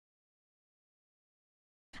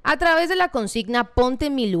A través de la consigna Ponte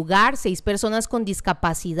en mi lugar, 6 personas con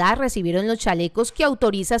discapacidad recibieron los chalecos que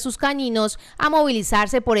autoriza a sus caninos a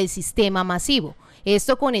movilizarse por el sistema masivo.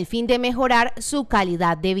 Esto con el fin de mejorar su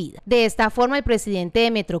calidad de vida. De esta forma, el presidente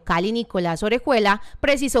de Metrocali, Nicolás Orejuela,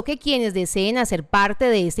 precisó que quienes deseen hacer parte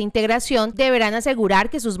de esta integración deberán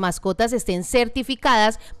asegurar que sus mascotas estén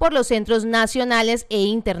certificadas por los centros nacionales e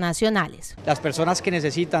internacionales. Las personas que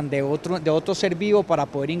necesitan de otro ser vivo para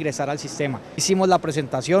poder ingresar al sistema. Hicimos la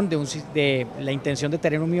presentación de la intención de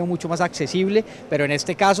tener un mío mucho más accesible, pero en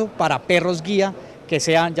este caso para perros guía, que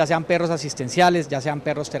ya sean perros asistenciales, ya sean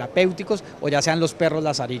perros terapéuticos o ya sean los perros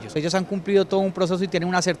lazarillos. Ellos han cumplido todo un proceso y tienen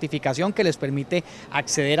una certificación que les permite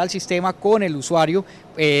acceder al sistema con el usuario,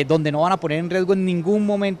 donde no van a poner en riesgo en ningún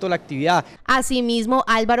momento la actividad. Asimismo,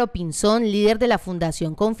 Álvaro Pinzón, líder de la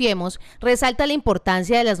Fundación Confiemos, resalta la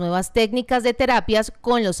importancia de las nuevas técnicas de terapias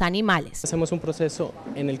con los animales. Hacemos un proceso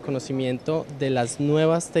en el conocimiento de las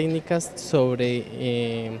nuevas técnicas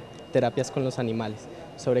sobre terapias con los animales,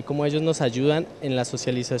 sobre cómo ellos nos ayudan en la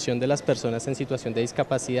socialización de las personas en situación de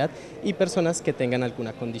discapacidad y personas que tengan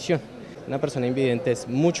alguna condición. Una persona invidente es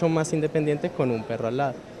mucho más independiente con un perro al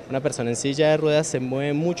lado. Una persona en silla de ruedas se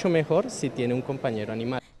mueve mucho mejor si tiene un compañero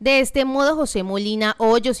animal. De este modo, José Molina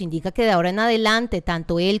Hoyos indica que de ahora en adelante,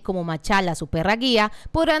 tanto él como Machala, su perra guía,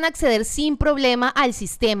 podrán acceder sin problema al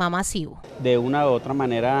sistema masivo. De una u otra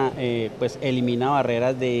manera, pues elimina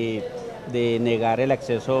barreras de negar el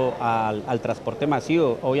acceso al transporte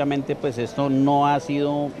masivo. Obviamente pues esto no ha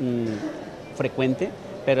sido frecuente,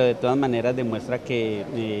 pero de todas maneras demuestra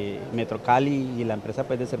que Metrocali y la empresa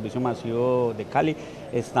pues de servicio masivo de Cali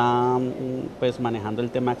están pues manejando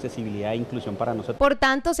el tema de accesibilidad e inclusión para nosotros. Por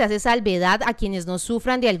tanto, se hace salvedad a quienes no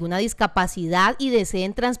sufran de alguna discapacidad y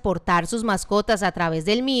deseen transportar sus mascotas a través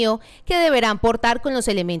del mío, que deberán portar con los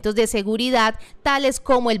elementos de seguridad tales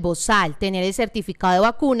como el bozal, tener el certificado de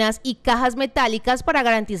vacunas y cajas metálicas para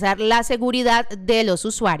garantizar la seguridad de los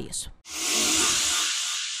usuarios.